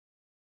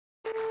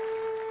Are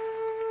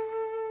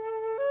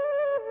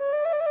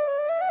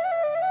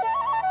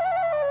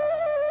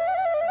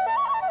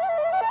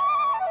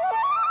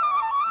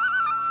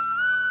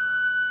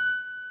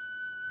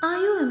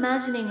you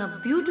imagining a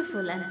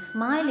beautiful and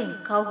smiling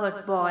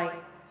cowherd boy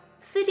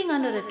sitting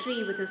under a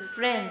tree with his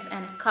friends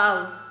and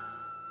cows,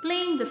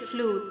 playing the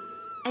flute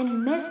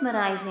and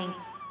mesmerizing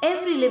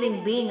every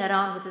living being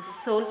around with his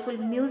soulful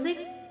music?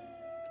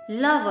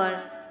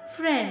 Lover,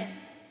 friend,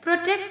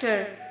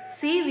 protector,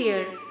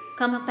 savior,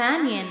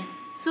 companion,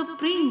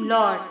 supreme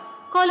lord,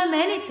 call him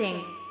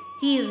anything.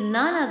 He is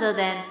none other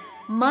than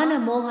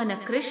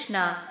Manamohana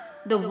Krishna,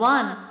 the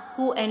one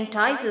who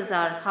entices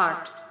our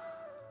heart.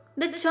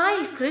 The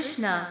child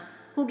Krishna,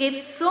 who gave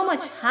so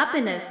much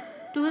happiness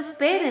to his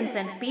parents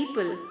and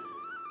people.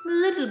 The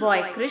little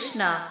boy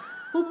Krishna,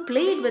 who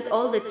played with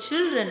all the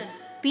children,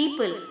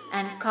 people,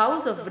 and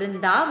cows of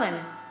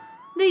Vrindavan.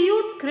 The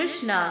youth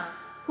Krishna,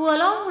 who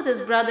along with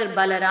his brother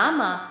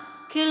Balarama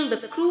killed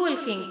the cruel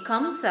king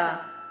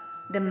Kamsa.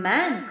 The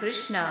man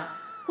Krishna,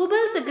 who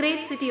built the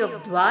great city of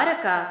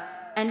Dwaraka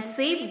and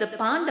saved the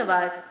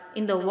Pandavas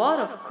in the war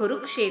of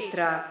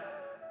Kurukshetra.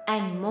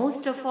 And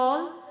most of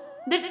all,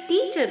 the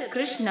teacher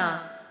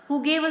Krishna,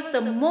 who gave us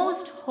the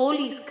most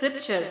holy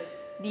scripture,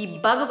 the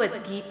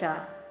Bhagavad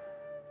Gita.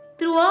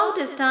 Throughout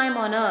his time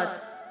on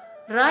earth,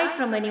 right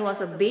from when he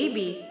was a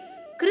baby,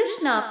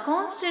 Krishna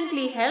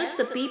constantly helped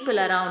the people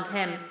around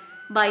him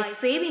by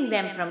saving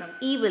them from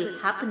evil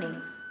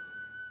happenings.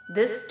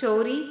 This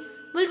story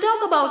will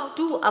talk about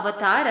two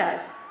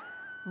avatars.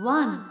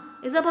 One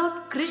is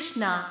about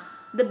Krishna,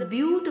 the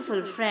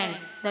beautiful friend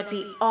that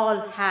we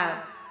all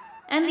have,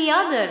 and the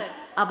other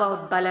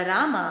about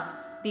Balarama,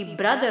 the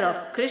brother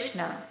of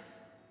Krishna.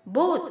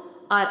 Both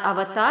are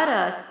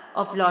avatars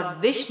of Lord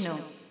Vishnu.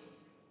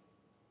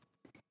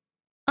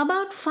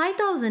 About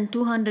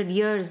 5200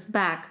 years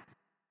back,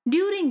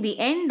 during the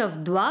end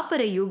of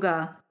Dwapara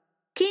Yuga,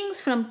 kings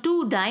from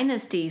two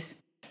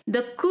dynasties,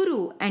 the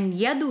Kuru and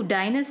Yadu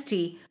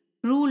dynasty,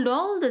 ruled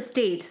all the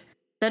states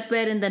that were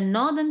in the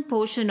northern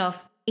portion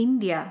of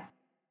India.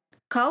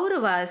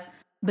 Kauravas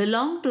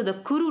belonged to the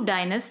Kuru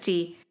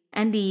dynasty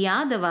and the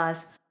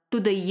Yadavas to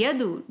the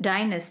Yadu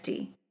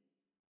dynasty.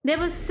 There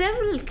were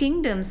several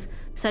kingdoms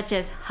such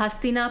as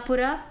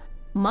Hastinapura,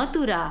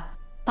 Mathura,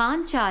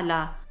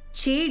 Panchala,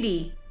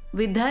 Chedi,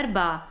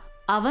 Vidarbha,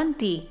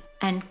 Avanti,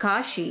 and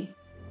Kashi.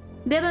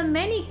 There were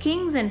many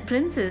kings and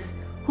princes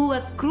who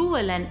were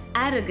cruel and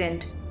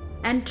arrogant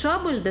and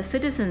troubled the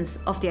citizens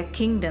of their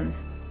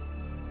kingdoms.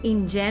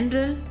 In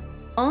general,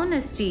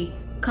 honesty,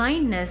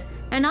 kindness,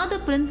 and other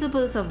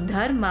principles of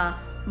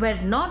dharma were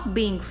not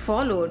being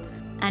followed,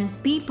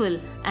 and people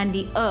and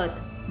the earth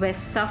were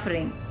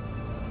suffering.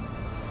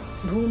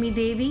 Bhumi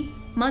Devi,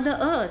 Mother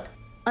Earth,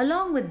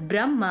 along with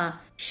Brahma,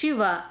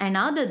 Shiva, and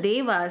other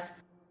devas,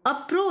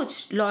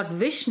 approached Lord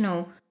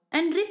Vishnu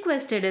and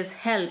requested his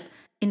help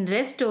in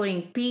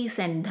restoring peace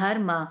and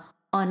dharma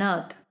on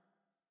earth.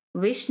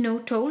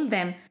 Vishnu told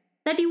them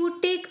that he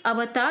would take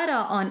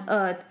avatara on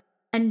earth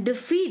and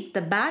defeat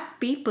the bad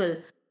people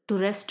to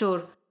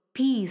restore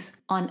peace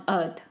on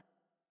earth.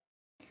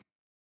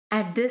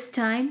 At this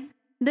time,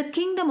 the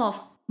kingdom of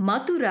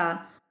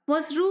Mathura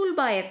was ruled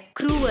by a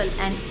cruel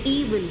and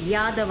evil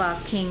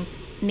Yadava king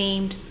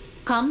named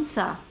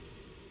Kamsa.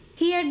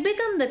 He had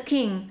become the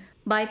king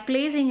by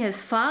placing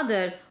his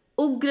father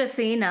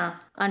Ugrasena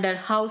under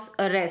house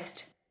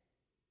arrest.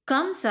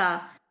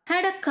 Kamsa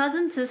had a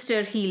cousin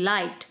sister he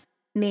liked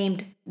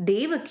named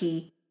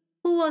Devaki,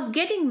 who was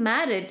getting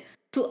married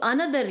to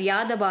another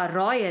Yadava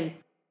royal,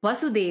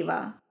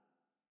 Vasudeva.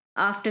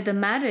 After the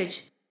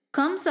marriage,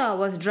 Kamsa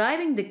was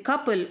driving the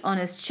couple on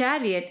his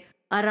chariot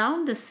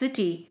around the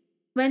city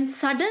when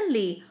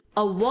suddenly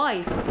a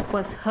voice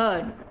was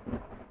heard.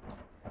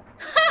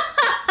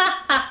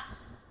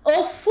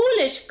 "Oh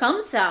foolish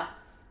Kamsa,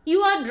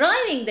 you are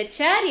driving the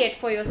chariot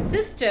for your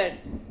sister,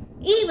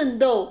 even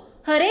though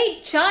her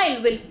 8th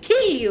child will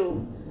kill you.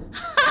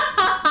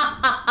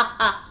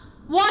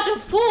 What a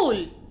fool!"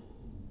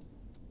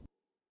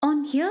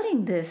 On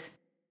hearing this,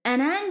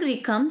 an angry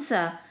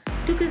Kamsa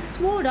took his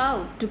sword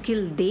out to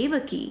kill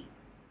Devaki.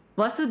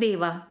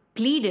 Vasudeva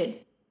pleaded,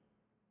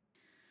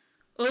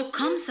 "Oh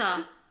Kamsa,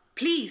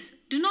 please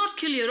do not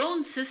kill your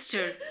own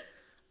sister.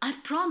 I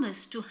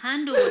promise to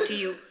hand over to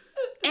you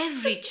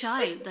every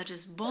child that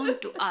is born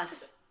to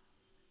us."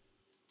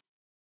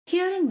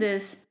 Hearing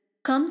this,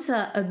 Kamsa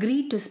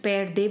agreed to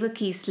spare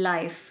Devaki's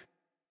life.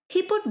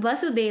 He put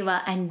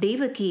Vasudeva and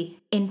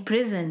Devaki in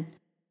prison.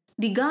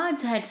 The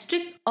guards had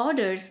strict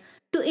orders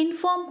to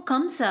inform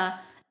Kamsa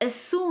as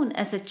soon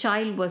as a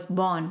child was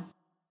born.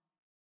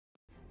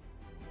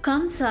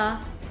 Kamsa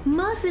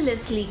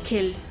mercilessly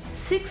killed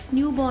 6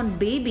 newborn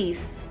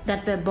babies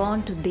that were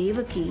born to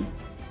Devaki.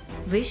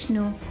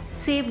 Vishnu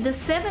saved the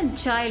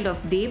 7th child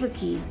of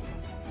Devaki.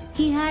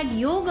 He had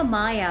Yoga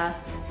Maya,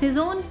 his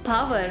own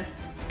power,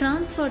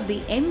 transferred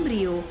the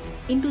embryo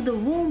into the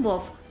womb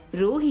of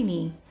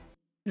Rohini.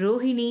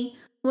 Rohini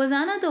was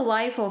another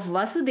wife of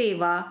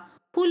Vasudeva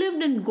who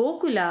lived in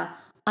Gokula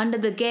under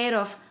the care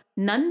of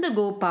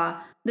Nandagopa,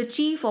 the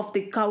chief of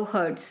the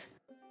cowherds.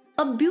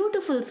 A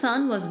beautiful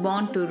son was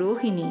born to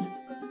Rohini.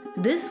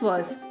 This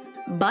was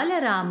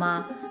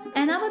Balarama,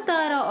 an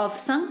avatar of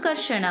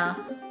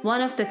Sankarshana,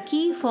 one of the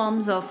key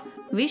forms of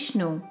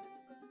Vishnu.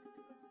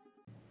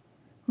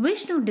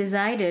 Vishnu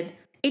decided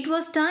it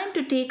was time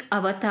to take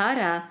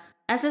Avatara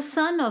as a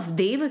son of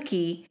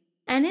Devaki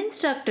and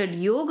instructed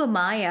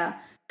Yogamaya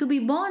to be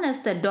born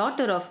as the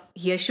daughter of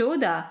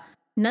Yashoda,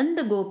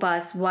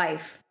 Nandagopa's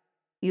wife.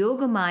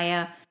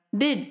 Yogamaya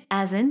did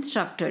as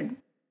instructed.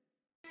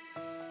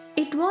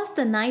 It was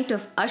the night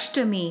of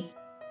Ashtami,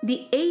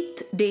 the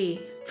 8th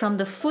day from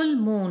the full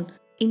moon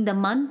in the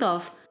month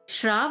of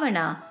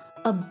Shravana,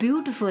 a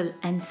beautiful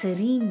and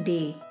serene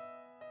day.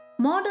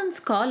 Modern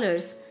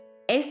scholars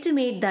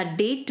estimate that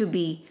date to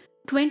be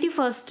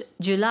 21st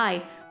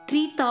July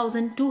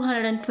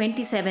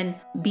 3227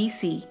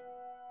 BC.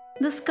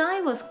 The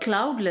sky was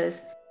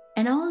cloudless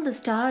and all the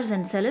stars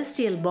and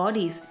celestial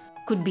bodies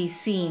could be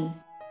seen.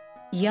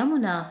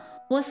 Yamuna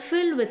was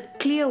filled with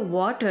clear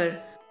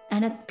water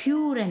and a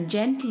pure and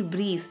gentle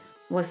breeze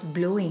was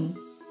blowing.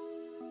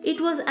 It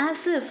was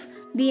as if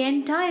the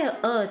entire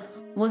earth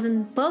was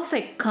in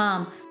perfect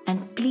calm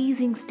and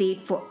pleasing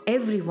state for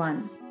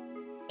everyone.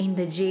 In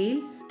the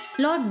jail,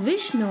 Lord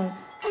Vishnu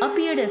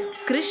appeared as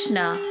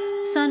Krishna,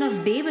 son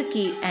of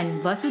Devaki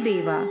and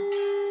Vasudeva.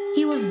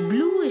 He was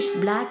bluish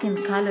black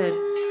in color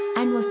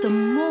and was the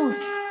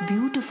most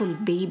beautiful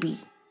baby.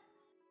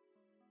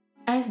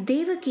 As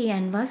Devaki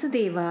and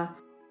Vasudeva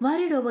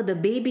worried over the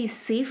baby's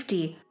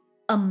safety,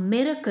 a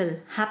miracle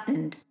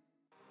happened.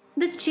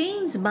 The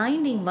chains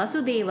binding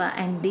Vasudeva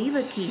and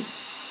Devaki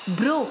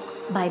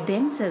broke by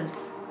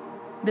themselves.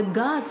 The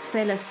guards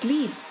fell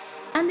asleep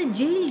and the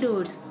jail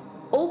doors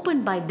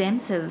opened by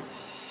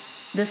themselves.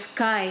 The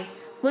sky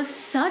was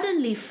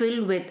suddenly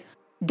filled with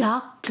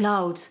dark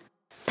clouds,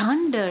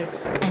 thunder,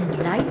 and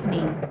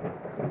lightning.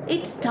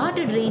 It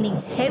started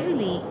raining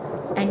heavily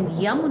and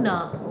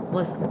Yamuna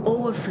was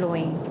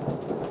overflowing.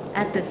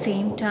 At the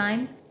same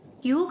time,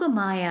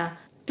 Yogamaya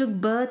took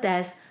birth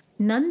as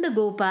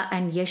Nandagopa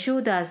and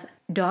Yashoda's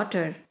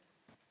daughter.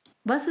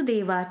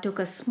 Vasudeva took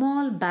a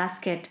small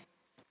basket,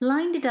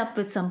 lined it up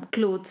with some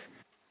clothes,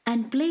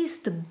 and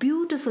placed the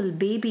beautiful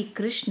baby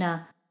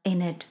Krishna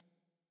in it.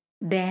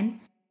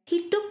 Then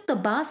he took the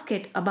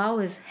basket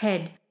above his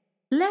head,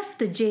 left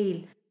the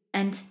jail,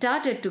 and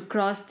started to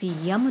cross the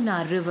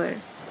Yamuna river.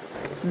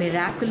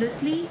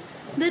 Miraculously,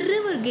 the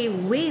river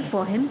gave way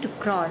for him to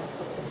cross,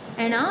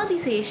 and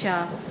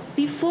Adisesha,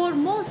 the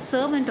foremost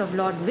servant of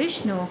Lord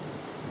Vishnu,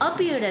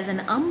 appeared as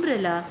an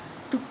umbrella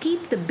to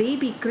keep the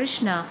baby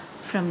Krishna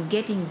from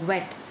getting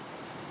wet.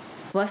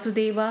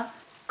 Vasudeva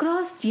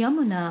crossed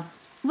Yamuna,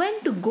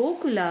 went to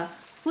Gokula,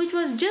 which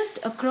was just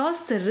across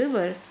the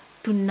river,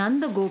 to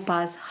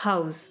Nandagopa's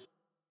house.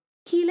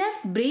 He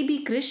left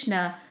baby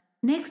Krishna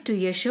next to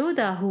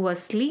Yashoda, who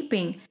was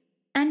sleeping,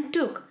 and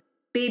took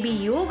baby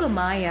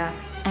Yogamaya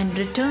and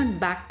returned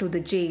back to the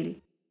jail.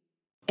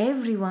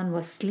 Everyone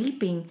was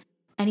sleeping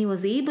and he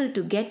was able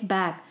to get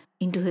back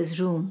into his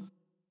room.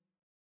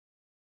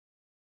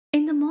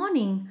 In the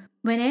morning,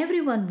 when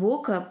everyone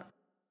woke up,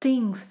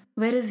 things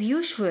were as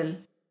usual.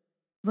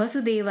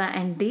 Vasudeva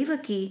and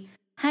Devaki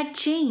had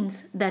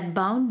chains that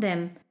bound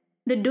them,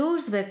 the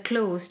doors were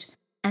closed,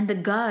 and the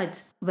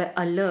guards were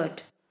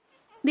alert.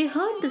 They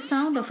heard the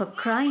sound of a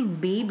crying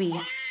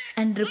baby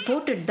and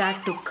reported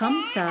that to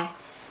Kamsa,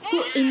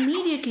 who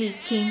immediately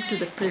came to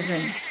the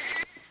prison.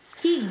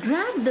 He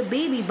grabbed the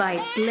baby by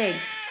its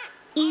legs,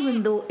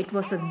 even though it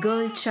was a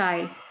girl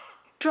child,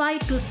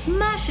 tried to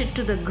smash it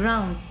to the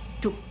ground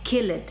to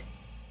kill it.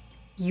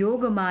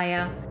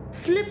 Yogamaya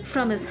slipped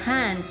from his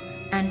hands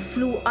and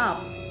flew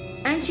up,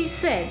 and she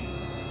said,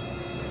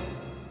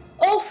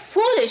 "O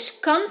foolish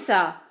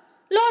Kamsa!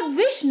 Lord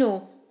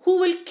Vishnu, who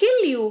will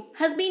kill you,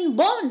 has been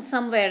born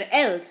somewhere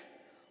else.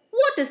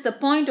 What is the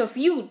point of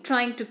you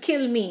trying to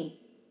kill me?"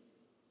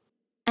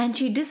 And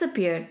she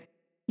disappeared.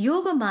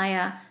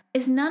 Yogamaya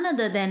is none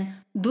other than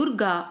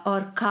Durga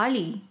or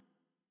Kali.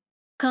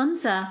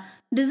 Kamsa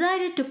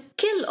decided to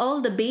kill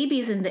all the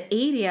babies in the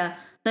area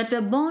that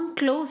were born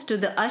close to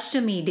the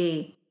Ashtami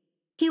day.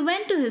 He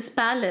went to his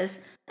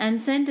palace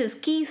and sent his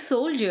key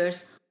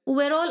soldiers, who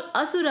were all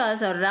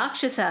asuras or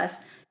rakshasas,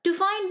 to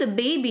find the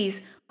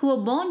babies who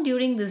were born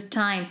during this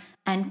time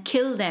and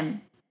kill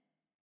them.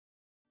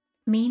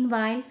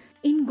 Meanwhile,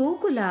 in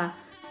Gokula,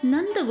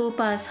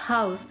 Nandagopa's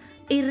house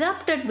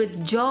erupted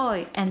with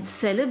joy and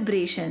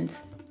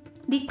celebrations.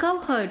 The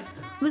cowherds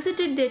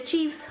visited their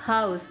chief's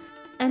house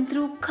and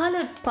threw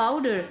colored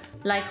powder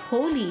like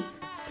Holi,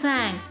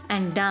 sang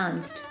and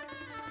danced.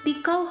 The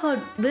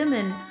cowherd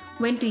women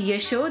went to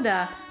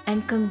Yashoda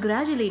and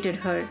congratulated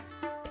her.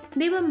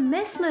 They were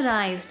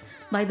mesmerized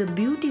by the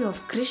beauty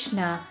of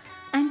Krishna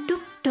and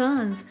took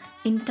turns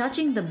in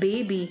touching the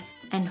baby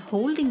and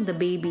holding the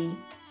baby.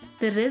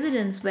 The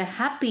residents were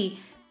happy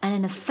and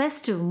in a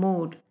festive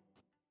mood.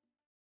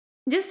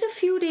 Just a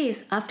few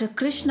days after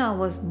Krishna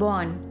was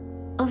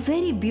born, a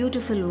very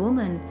beautiful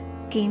woman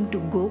came to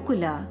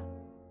Gokula.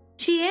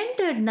 She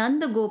entered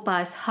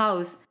Nandagopa's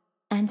house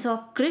and saw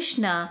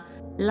Krishna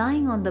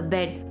lying on the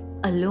bed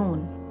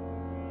alone.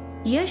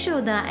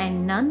 Yashoda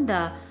and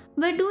Nanda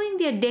were doing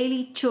their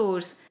daily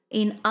chores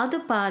in other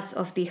parts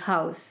of the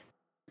house.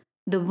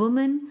 The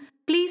woman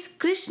placed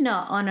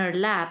Krishna on her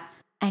lap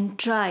and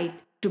tried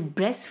to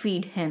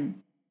breastfeed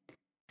him.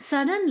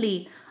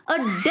 Suddenly, a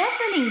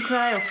deafening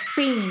cry of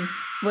pain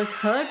was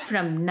heard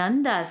from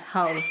Nanda's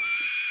house.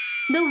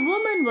 The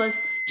woman was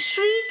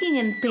shrieking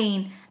in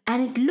pain,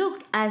 and it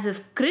looked as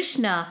if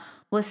Krishna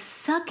was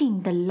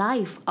sucking the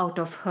life out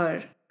of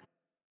her.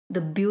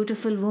 The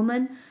beautiful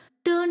woman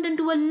turned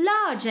into a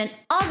large and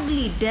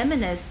ugly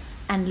demoness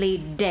and lay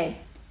dead.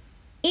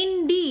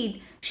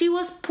 Indeed, she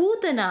was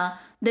Putana,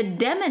 the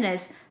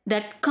demoness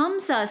that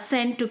Kamsa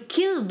sent to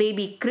kill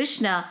baby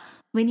Krishna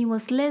when he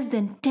was less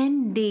than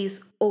 10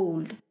 days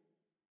old.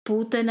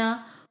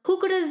 Putana, who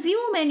could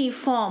assume any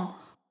form,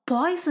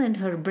 poisoned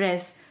her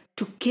breast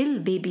to kill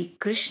baby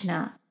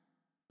Krishna.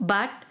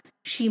 But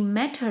she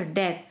met her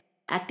death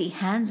at the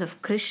hands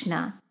of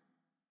Krishna.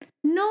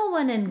 No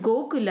one in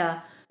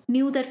Gokula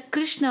knew that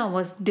Krishna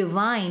was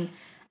divine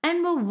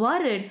and were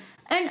worried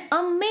and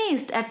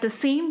amazed at the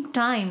same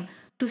time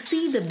to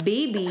see the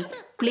baby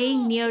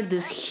playing near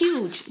this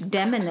huge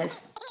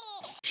demoness.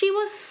 She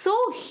was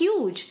so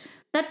huge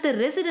that the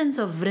residents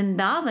of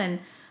Vrindavan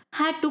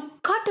had to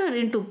cut her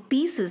into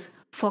pieces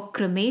for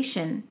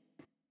cremation.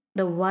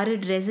 The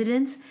worried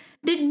residents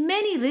did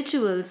many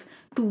rituals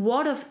to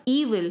ward off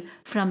evil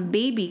from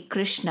baby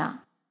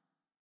Krishna.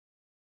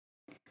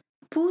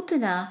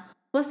 Putana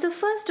was the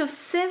first of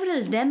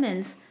several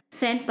demons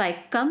sent by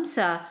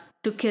Kamsa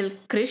to kill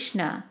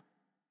Krishna.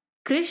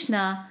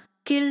 Krishna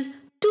killed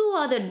two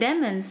other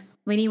demons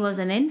when he was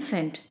an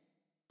infant: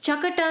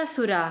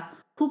 Chakatasura,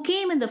 who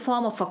came in the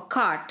form of a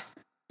cart,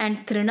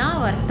 and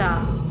Trinavarta,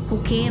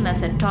 who came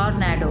as a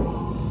tornado.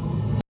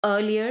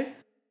 Earlier,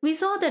 we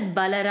saw that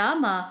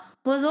Balarama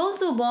was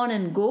also born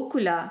in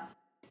Gokula.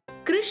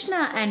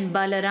 Krishna and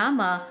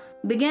Balarama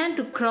began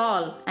to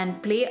crawl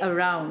and play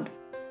around.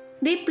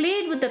 They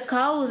played with the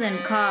cows and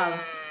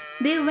calves.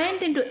 They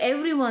went into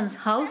everyone's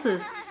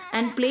houses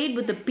and played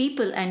with the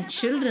people and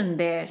children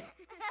there.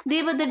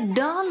 They were the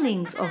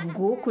darlings of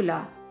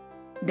Gokula.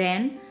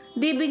 Then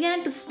they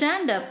began to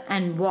stand up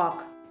and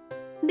walk.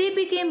 They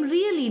became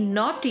really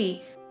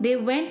naughty. They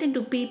went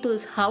into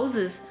people's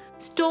houses,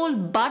 stole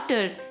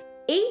butter,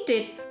 ate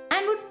it,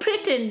 and would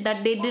pretend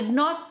that they did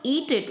not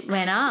eat it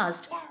when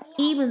asked,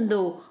 even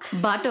though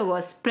butter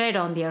was spread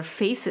on their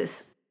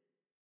faces.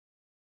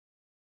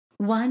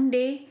 One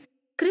day,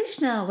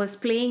 Krishna was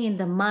playing in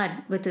the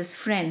mud with his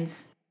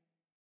friends.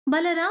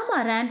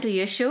 Balarama ran to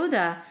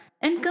Yashoda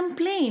and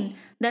complained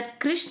that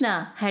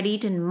Krishna had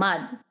eaten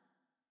mud.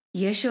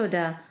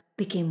 Yashoda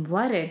became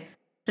worried,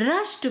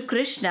 rushed to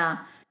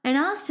Krishna, and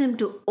asked him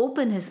to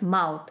open his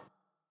mouth.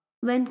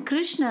 When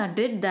Krishna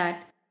did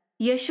that,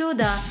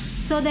 Yashoda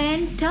saw the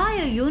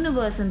entire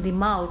universe in the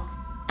mouth,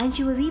 and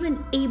she was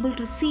even able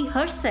to see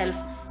herself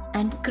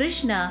and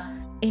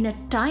Krishna in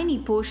a tiny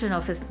portion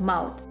of his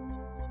mouth.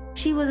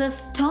 She was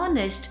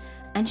astonished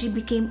and she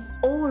became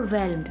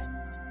overwhelmed.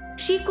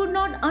 She could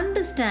not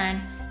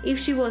understand if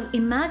she was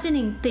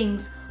imagining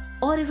things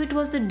or if it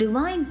was the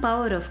divine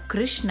power of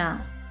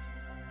Krishna.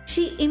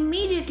 She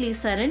immediately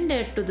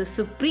surrendered to the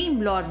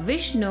Supreme Lord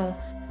Vishnu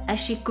as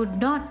she could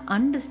not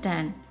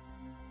understand.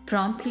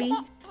 Promptly,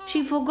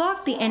 she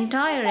forgot the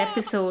entire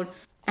episode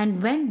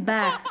and went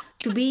back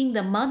to being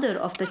the mother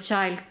of the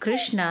child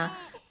Krishna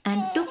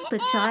and took the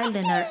child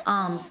in her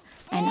arms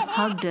and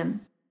hugged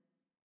him.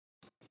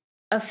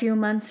 A few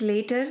months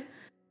later,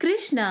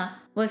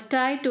 Krishna was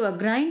tied to a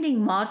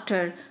grinding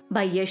mortar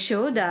by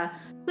Yashoda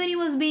when he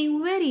was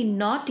being very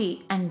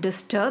naughty and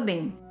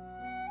disturbing.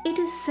 It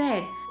is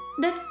said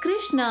that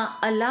Krishna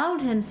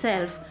allowed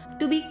himself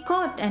to be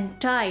caught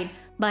and tied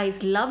by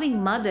his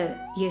loving mother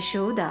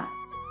Yashoda.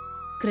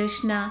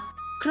 Krishna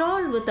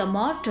crawled with a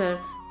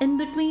mortar in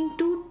between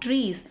two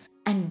trees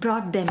and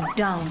brought them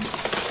down.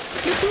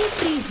 The two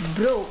trees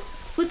broke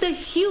with a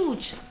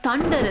huge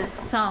thunderous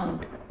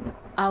sound.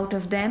 Out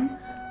of them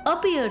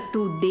appeared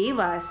two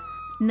devas,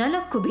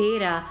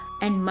 Nalakubera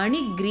and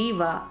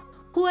Manigriva,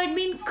 who had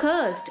been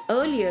cursed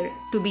earlier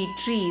to be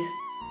trees,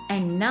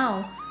 and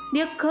now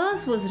their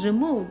curse was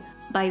removed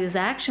by this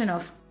action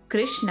of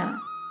Krishna.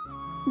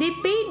 They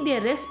paid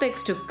their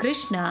respects to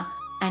Krishna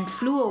and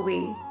flew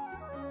away.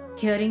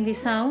 Hearing the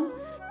sound,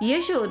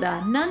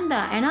 Yashoda,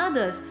 Nanda, and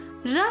others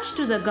rushed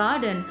to the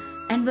garden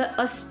and were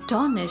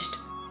astonished.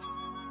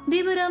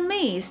 They were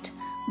amazed,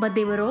 but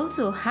they were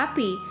also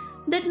happy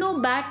that no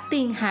bad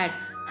thing had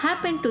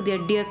happened to their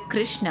dear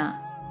Krishna.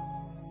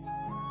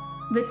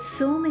 With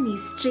so many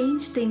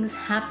strange things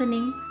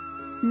happening,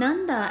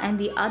 Nanda and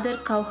the other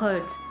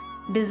cowherds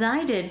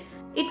decided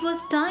it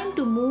was time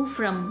to move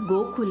from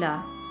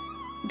Gokula.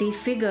 They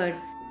figured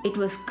it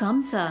was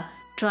Kamsa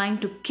trying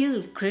to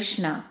kill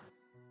Krishna.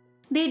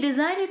 They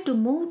decided to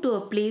move to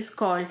a place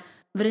called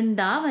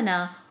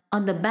Vrindavana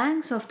on the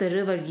banks of the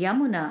river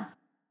Yamuna.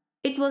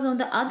 It was on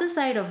the other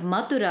side of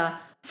Mathura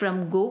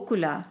from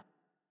Gokula.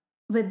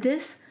 With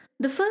this,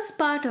 The first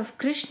part of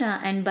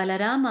Krishna and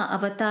Balarama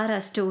Avatara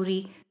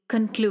story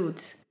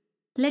concludes.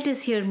 Let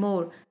us hear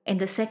more in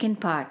the second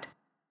part.